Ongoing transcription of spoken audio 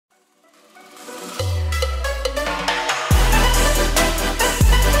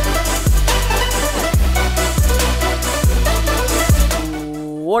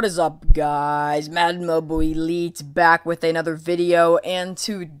What is up, guys? Madden Mobile Elite back with another video, and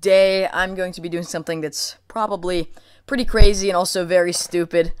today I'm going to be doing something that's probably pretty crazy and also very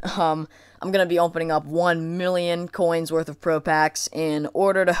stupid. I'm going to be opening up 1 million coins worth of pro packs in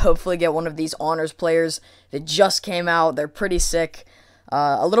order to hopefully get one of these honors players that just came out. They're pretty sick.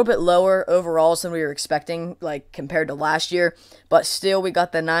 A little bit lower overall than we were expecting, like compared to last year, but still we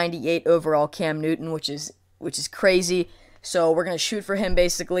got the 98 overall Cam Newton, which is crazy. So we're gonna shoot for him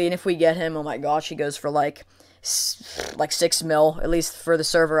basically, and if we get him, oh my gosh, he goes for like 6 mil, at least for the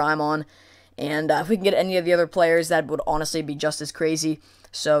server I'm on. And if we can get any of the other players, that would honestly be just as crazy.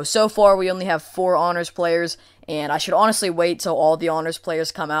 So far we only have 4 honors players, and I should honestly wait till all the honors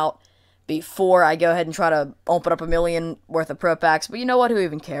players come out before I go ahead and try to open up 1 million worth of pro packs. But you know what? Who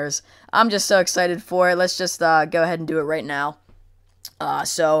even cares? I'm just so excited for it. Let's just go ahead and do it right now.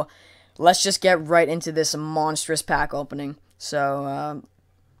 So let's just get right into this monstrous pack opening. So,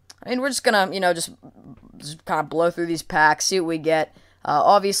 I mean, we're just gonna, just kind of blow through these packs, see what we get.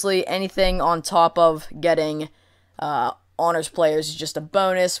 Obviously, anything on top of getting honors players is just a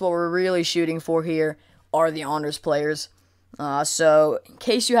bonus. What we're really shooting for here are the honors players. So, in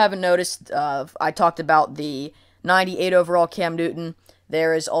case you haven't noticed, I talked about the 98 overall Cam Newton.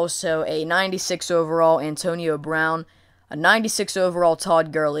 There is also a 96 overall Antonio Brown, a 96 overall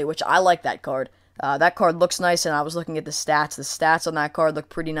Todd Gurley, which I like that card. That card looks nice, and I was looking at the stats. The stats on that card look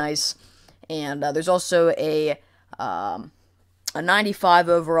pretty nice. And there's also a 95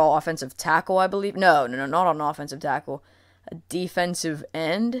 overall offensive tackle, I believe. No, not an offensive tackle. A defensive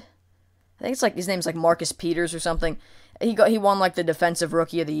end. I think it's like his name's like Marcus Peters or something. He won like the defensive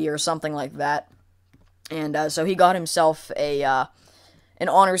rookie of the year or something like that. And so he got himself an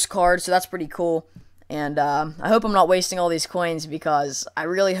honors card, so that's pretty cool. And I hope I'm not wasting all these coins, because I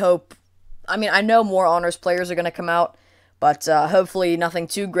really hope, I mean, I know more honors players are going to come out, but hopefully nothing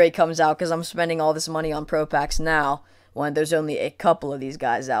too great comes out, because I'm spending all this money on pro packs now when there's only a couple of these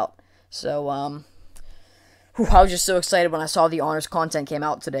guys out. So, I was just so excited when I saw the honors content came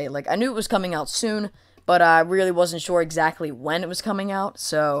out today. Like, I knew it was coming out soon, but I really wasn't sure exactly when it was coming out,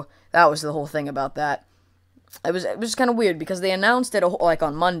 so that was the whole thing about that. It was kind of weird, because they announced it like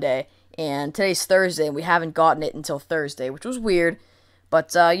on Monday, and today's Thursday, and we haven't gotten it until Thursday, which was weird.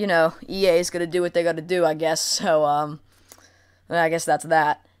 But, EA is going to do what they got to do, I guess. So, I guess that's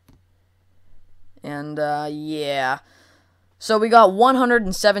that. And, yeah. So, we got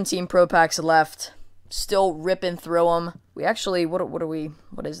 117 pro packs left. Still ripping through them. We actually,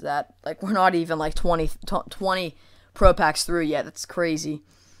 what is that? Like, we're not even, like, 20 pro packs through yet. That's crazy.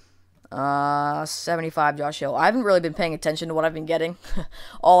 75 Josh Hill. I haven't really been paying attention to what I've been getting.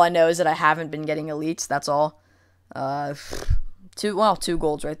 All I know is that I haven't been getting elites. That's all. 2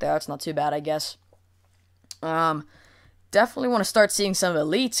 golds right there. It's not too bad, I guess. Definitely want to start seeing some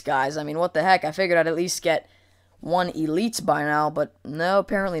elites, guys. I mean, what the heck? I figured I'd at least get 1 elites by now, but no,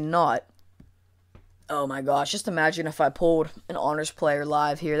 apparently not. Oh my gosh, just imagine if I pulled an honors player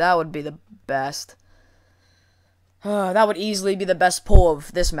live here. That would be the best. That would easily be the best pull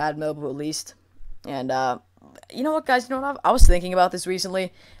of this Madden Mobile, at least. And, you know what, guys? You know what? I was thinking about this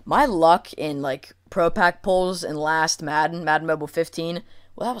recently. My luck in, like, pro pack pulls in last Madden Mobile 15,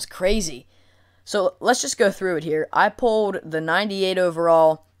 well, that was crazy. So, let's just go through it here. I pulled the 98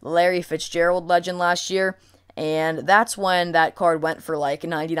 overall Larry Fitzgerald legend last year, and that's when that card went for, like,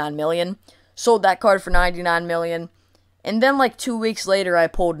 99 million. Sold that card for 99 million. And then, like, 2 weeks later, I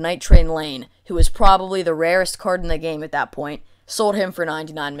pulled Night Train Lane, who was probably the rarest card in the game at that point. Sold him for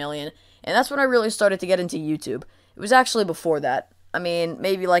 99 million. And that's when I really started to get into YouTube. It was actually before that. I mean,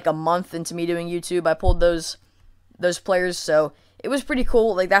 maybe like a month into me doing YouTube, I pulled those players. So it was pretty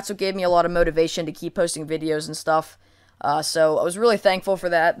cool. Like, that's what gave me a lot of motivation to keep posting videos and stuff. So I was really thankful for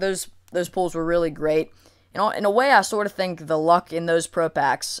that. Those pulls were really great. In a way, I sort of think the luck in those pro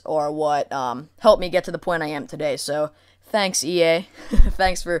packs are what helped me get to the point I am today. So thanks, EA.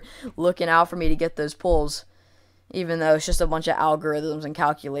 Thanks for looking out for me to get those pulls. Even though it's just a bunch of algorithms and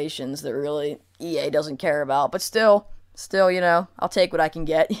calculations that really EA doesn't care about. But still, I'll take what I can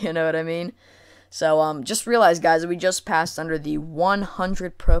get, you know what I mean? So, just realize, guys, that we just passed under the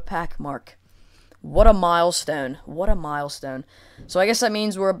 100 pro pack mark. What a milestone. What a milestone. So, I guess that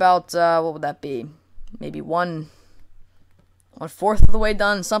means we're about, what would that be? Maybe 1/4 of the way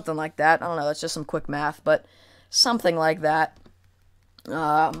done, something like that. I don't know, that's just some quick math, but something like that.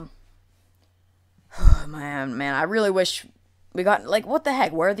 Man, I really wish we got, like, what the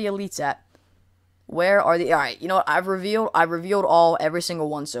heck? Where are the elites at? Where are the, alright, you know what? I've revealed every single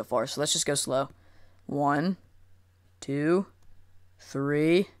one so far, so let's just go slow. 1, 2,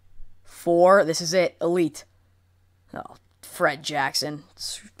 3, 4. This is it. Elite. Oh, Fred Jackson.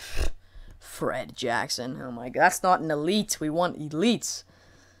 Fred Jackson. Oh my god. That's not an elite. We want elites.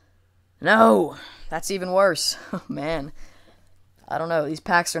 No. That's even worse. Oh man. I don't know. These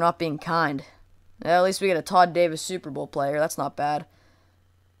packs are not being kind. Yeah, at least we get a Todd Davis Super Bowl player. That's not bad.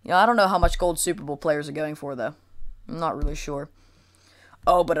 I don't know how much gold Super Bowl players are going for, though. I'm not really sure.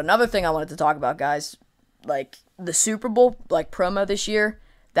 Oh, but another thing I wanted to talk about, guys. Like, the Super Bowl, promo this year,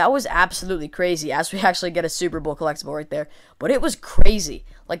 that was absolutely crazy, as we actually get a Super Bowl collectible right there. But it was crazy.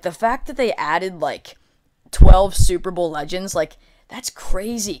 Like, the fact that they added, 12 Super Bowl legends, that's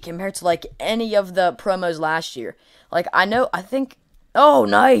crazy compared to, any of the promos last year. Oh,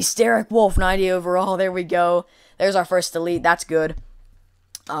 nice, Derek Wolfe, 90 overall, there we go. There's our first elite, that's good.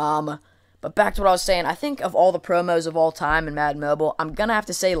 But back to what I was saying, I think of all the promos of all time in Madden Mobile, I'm gonna have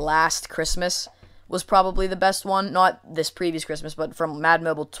to say Last Christmas was probably the best one. Not this previous Christmas, but from Madden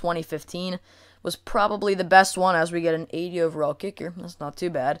Mobile 2015 was probably the best one, as we get an 80 overall kicker. That's not too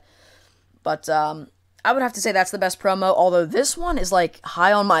bad. But, I would have to say that's the best promo, although this one is,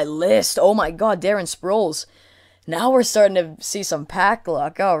 high on my list. Oh my god, Darren Sproles. Now we're starting to see some pack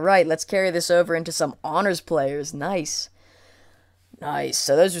luck. Alright, let's carry this over into some honors players. Nice. Nice.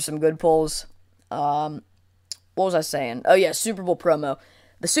 So those are some good pulls. What was I saying? Oh yeah, Super Bowl promo.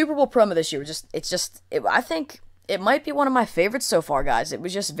 The Super Bowl promo this year, I think it might be one of my favorites so far, guys. It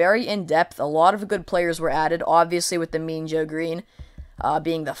was just very in-depth. A lot of good players were added, obviously with the Mean Joe Green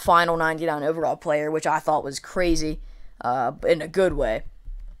being the final 99 overall player, which I thought was crazy in a good way.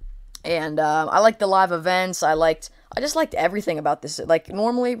 And I liked the live events. I just liked everything about this.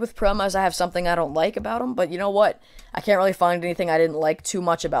 Normally with promos, I have something I don't like about them, but you know what? I can't really find anything I didn't like too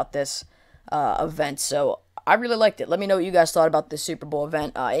much about this event, so I really liked it. Let me know what you guys thought about this Super Bowl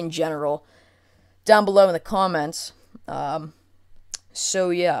event in general down below in the comments. So,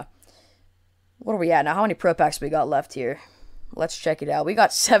 yeah. What are we at now? How many Pro Packs we got left here? Let's check it out. We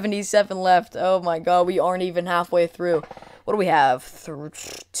got 77 left. Oh, my God. We aren't even halfway through. What do we have?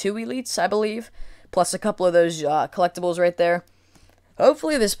 2 elites, I believe, plus a couple of those collectibles right there.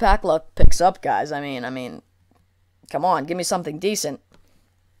 Hopefully this pack luck picks up, guys. I mean, come on, give me something decent.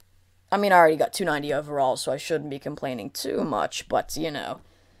 I already got 290 overall, so I shouldn't be complaining too much, but,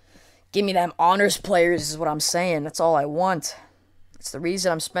 give me them honors players is what I'm saying. That's all I want. It's the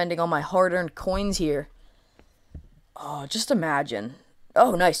reason I'm spending all my hard-earned coins here. Oh, just imagine.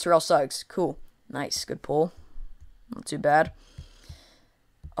 Oh, nice, Terrell Suggs. Cool. Nice, good pull. Not too bad.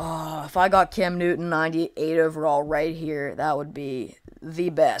 Oh, if I got Cam Newton 98 overall right here, that would be the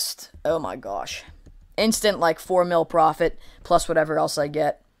best. Oh my gosh. Instant 4 mil profit plus whatever else I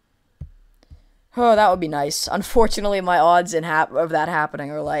get. Oh, that would be nice. Unfortunately, my odds of that happening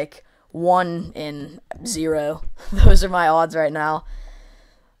are 1 in 0. Those are my odds right now.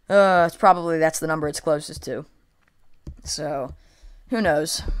 That's the number it's closest to. So, who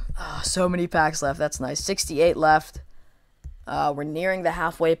knows? Oh, so many packs left. That's nice. 68 left. We're nearing the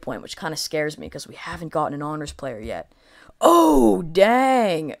halfway point, which kind of scares me because we haven't gotten an honors player yet. Oh,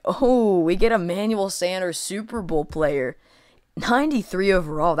 dang. Oh, we get a Emmanuel Sanders Super Bowl player. 93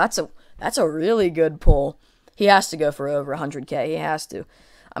 overall. That's a really good pull. He has to go for over 100K. He has to.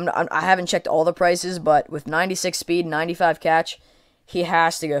 I haven't checked all the prices, but with 96 speed, 95 catch, he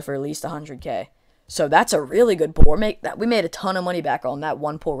has to go for at least 100K. So that's a really good pull. We made a ton of money back on that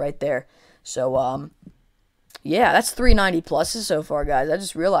one pull right there. So, yeah, that's 390 pluses so far, guys. I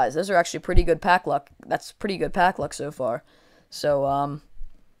just realized those are actually pretty good pack luck. That's pretty good pack luck so far. So,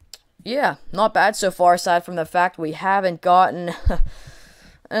 yeah, not bad so far, aside from the fact we haven't gotten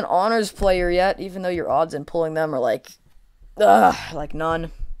an honors player yet, even though your odds in pulling them are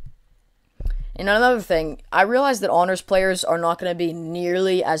none. And another thing, I realized that honors players are not going to be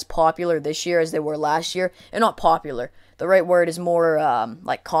nearly as popular this year as they were last year. And not popular. The right word is more,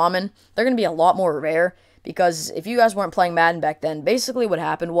 common. They're going to be a lot more rare. Because if you guys weren't playing Madden back then, basically what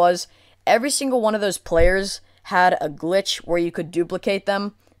happened was every single one of those players had a glitch where you could duplicate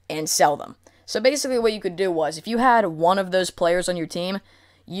them and sell them. So basically what you could do was, if you had one of those players on your team,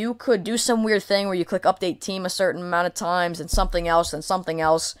 you could do some weird thing where you click update team a certain amount of times and something else and something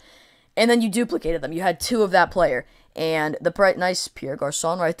else. And then you duplicated them. You had 2 of that player. And the price, nice Pierre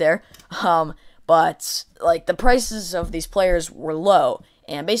Garçon right there. But the prices of these players were low.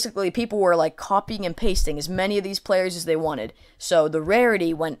 And basically people were copying and pasting as many of these players as they wanted. So the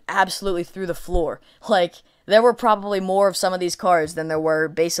rarity went absolutely through the floor. There were probably more of some of these cards than there were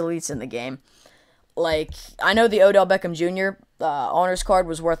base elites in the game. I know the Odell Beckham Jr. Honors card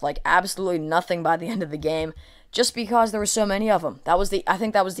was worth absolutely nothing by the end of the game. Just because there were so many of them. I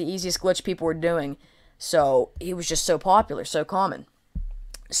think that was the easiest glitch people were doing. So, he was just so popular, so common.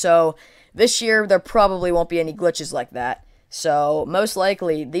 So, this year, there probably won't be any glitches like that. So most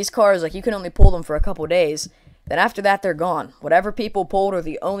likely, these cards, like, you can only pull them for a couple days. Then after that, they're gone. Whatever people pulled are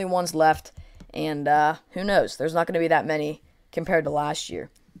the only ones left. And who knows? There's not going to be that many compared to last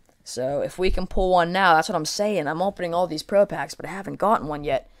year. So if we can pull one now, that's what I'm saying. I'm opening all these pro packs, but I haven't gotten one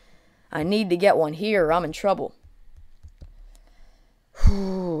yet. I need to get one here or I'm in trouble.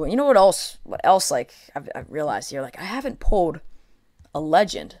 Whew. You know what else? Like, I've realized here? Like, I haven't pulled a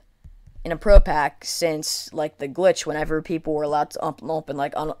legend in a pro pack since, like, the glitch whenever people were allowed to open,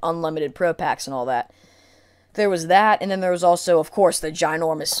 like, unlimited pro packs and all that. There was that, and then there was also, of course, the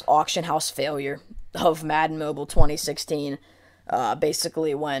ginormous auction house failure of Madden Mobile 2016.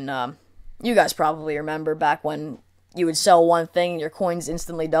 Basically when, you guys probably remember back when you would sell one thing and your coins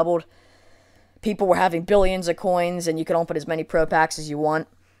instantly doubled. People were having billions of coins and you could open as many pro packs as you want.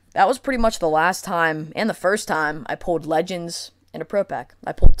 That was pretty much the last time, and the first time, I pulled legends in a pro pack.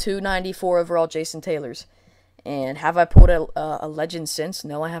 I pulled 294 overall Jason Taylors. And have I pulled a legend since?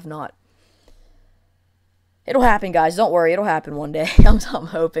 No, I have not. It'll happen, guys. Don't worry. It'll happen one day. I'm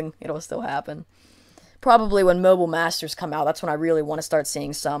hoping it'll still happen. Probably when Mobile Masters come out, that's when I really want to start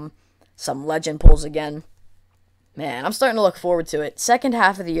seeing some legend pulls again. Man, I'm starting to look forward to it. Second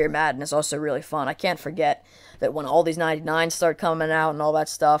half of the year Madden is also really fun. I can't forget that when all these 99s start coming out and all that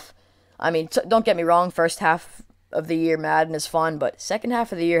stuff. I mean, don't get me wrong, first half of the year Madden is fun, but second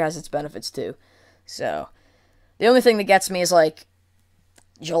half of the year has its benefits too. So, the only thing that gets me is, like,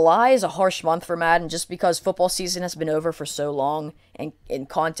 July is a harsh month for Madden just because football season has been over for so long and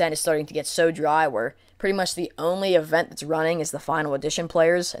content is starting to get so dry where pretty much the only event that's running is the final edition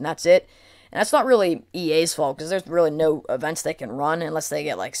players, and that's it. And that's not really EA's fault because there's really no events they can run unless they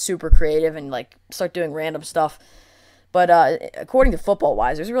get, like, super creative and, like, start doing random stuff. But according to Football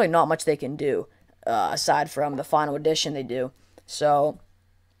Wise, there's really not much they can do aside from the final edition they do. So,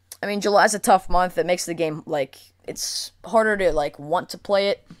 I mean, July's a tough month. It makes the game, like, it's harder to, like, want to play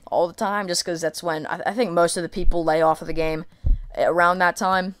it all the time just because that's when I think most of the people lay off of the game around that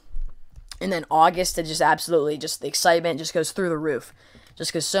time. And then August, it just absolutely, just the excitement just goes through the roof.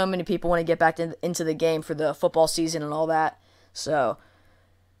 Just because so many people want to get back into the game for the football season and all that. So,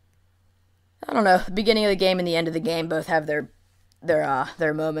 I don't know. The beginning of the game and the end of the game both have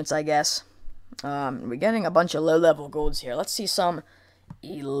their moments, I guess. We're getting a bunch of low-level golds here. Let's see some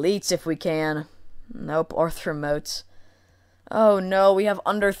elites if we can. Nope, Arthur Motes. Oh no, we have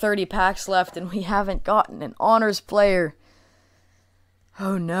under 30 packs left and we haven't gotten an honors player.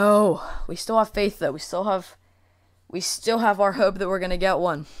 Oh no. We still have faith though. We still have our hope that we're gonna get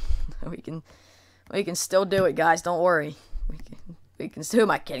one. We can still do it, guys. Don't worry. We can. Who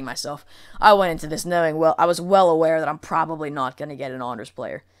am I kidding myself? I went into this knowing I was well aware that I'm probably not gonna get an honors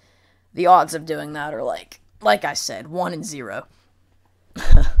player. The odds of doing that are like I said, 1 in 0.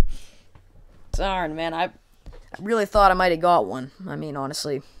 Darn, man, I really thought I might have got one. I mean,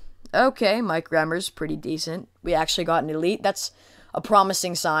 honestly. Okay, Mike Remmer's pretty decent. We actually got an elite. That's a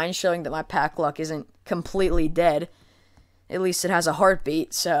promising sign, showing that my pack luck isn't completely dead. At least it has a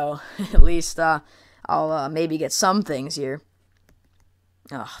heartbeat, so at least I'll maybe get some things here.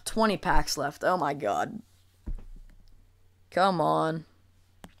 20 packs left. Oh my god. Come on.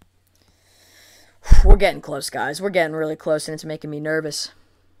 We're getting close, guys. We're getting really close, and it's making me nervous.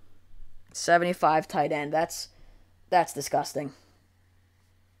 75 tight end. That's disgusting.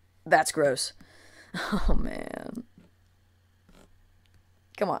 That's gross. Oh, man.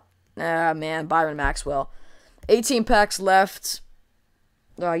 Come on. Ah, man. Byron Maxwell. 18 packs left.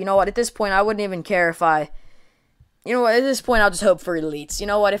 You know what? At this point, I wouldn't even care if I... You know what? At this point, I'll just hope for elites. You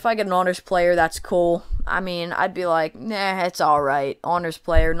know what? If I get an honors player, that's cool. I mean, I'd be like, nah, it's alright. Honors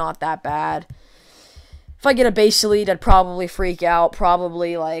player, not that bad. If I get a base elite, I'd probably freak out.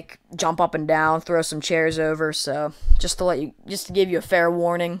 Probably, like, jump up and down, throw some chairs over. So, just to give you a fair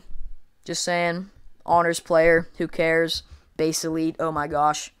warning. Just saying. Honors player, who cares? Base elite, oh my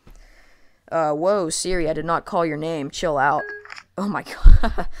gosh. Whoa, Siri, I did not call your name. Chill out. Oh my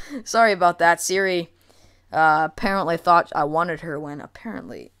god. Sorry about that, Siri. Apparently thought I wanted her when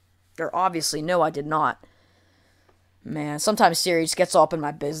obviously, no, I did not. Man, sometimes Siri just gets all up in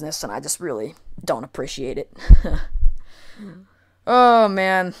my business, and I just really don't appreciate it. Oh,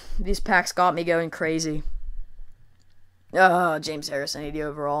 man. These packs got me going crazy. Oh, James Harrison, 80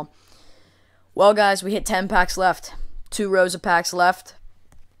 overall. Well, guys, we hit 10 packs left. 2 rows of packs left.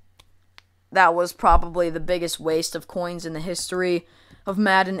 That was probably the biggest waste of coins in the history of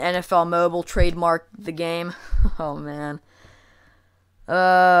Madden NFL Mobile. Trademark the game. Oh, man.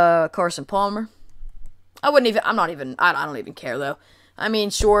 Carson Palmer. I don't even care, though. I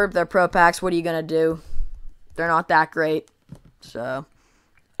mean, sure, they're pro packs. What are you going to do? They're not that great. So,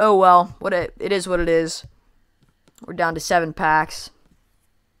 oh well. It is what it is. We're down to 7 packs.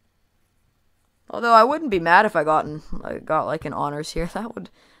 Although I wouldn't be mad if I got like an honors here.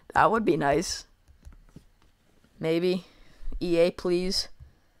 That would be nice. Maybe. EA, please.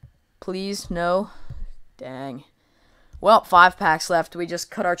 Please, no. Dang. Well, 5 packs left. We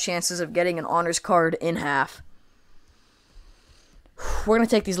just cut our chances of getting an honors card in half. We're going to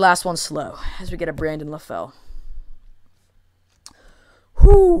take these last ones slow as we get a Brandon LaFell.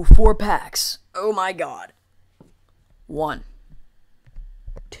 Whew, 4 packs. Oh my god. 1,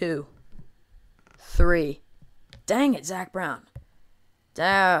 2, 3. Dang it, Zach Brown.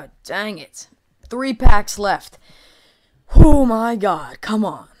 Dang it. 3 packs left. Oh my god, come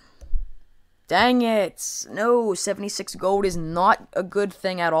on. Dang it. No, 76 gold is not a good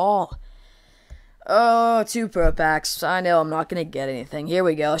thing at all. Oh, 2 pro packs. I know I'm not going to get anything. Here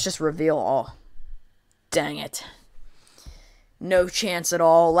we go. Let's just reveal all. Dang it. No chance at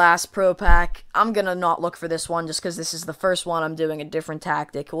all. Last pro pack. I'm going to not look for this one just because this is the first one. I'm doing a different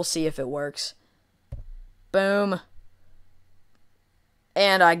tactic. We'll see if it works. Boom.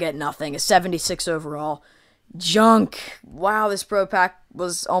 And I get nothing. A 76 overall. Junk. Wow, this pro pack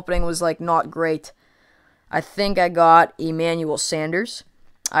opening was like not great. I think I got Emmanuel Sanders.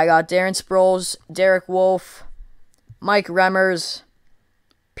 I got Darren Sproles, Derek Wolfe, Mike Remmers,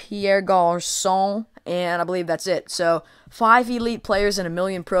 Pierre Garçon, and I believe that's it. So 5 elite players and a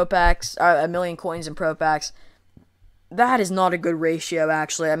million pro packs, a million coins in pro packs. That is not a good ratio,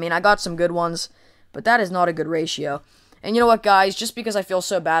 actually. I mean, I got some good ones, but that is not a good ratio. And you know what, guys? Just because I feel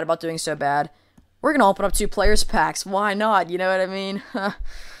so bad about doing so bad, we're going to open up 2 players packs. Why not? You know what I mean?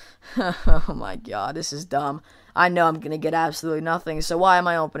 Oh my god, this is dumb. I know I'm going to get absolutely nothing, so why am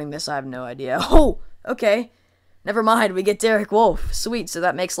I opening this? I have no idea. Oh, okay. Never mind, we get Derek Wolfe. Sweet, so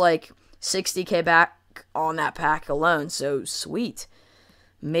that makes like 60k back on that pack alone, so sweet.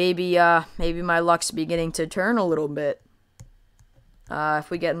 Maybe my luck's beginning to turn a little bit. If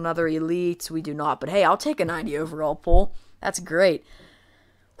we get another elite, we do not. But hey, I'll take a 90 overall pull. That's great.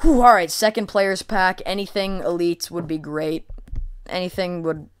 Whew, alright, second players pack. Anything elite would be great. Anything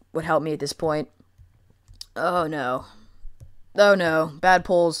would help me at this point. Oh no. Oh no. Bad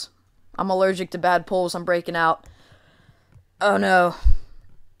pulls. I'm allergic to bad pulls. I'm breaking out. Oh no.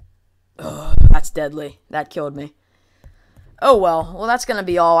 Oh, that's deadly. That killed me. Oh well. Well, that's gonna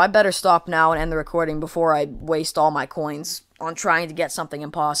be all. I better stop now and end the recording before I waste all my coins on trying to get something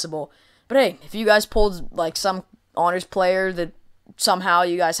impossible. But hey, if you guys pulled like some honors player that somehow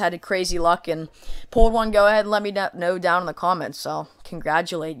you guys had crazy luck and pulled one, go ahead and let me know down in the comments. I'll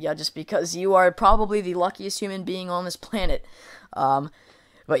congratulate you just because you are probably the luckiest human being on this planet.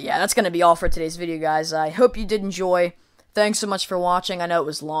 But yeah, that's going to be all for today's video, guys. I hope you did enjoy. Thanks so much for watching. I know it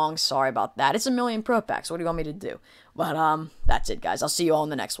was long. Sorry about that. It's a million pro packs. What do you want me to do? But that's it, guys. I'll see you all in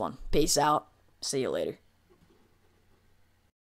the next one. Peace out. See you later.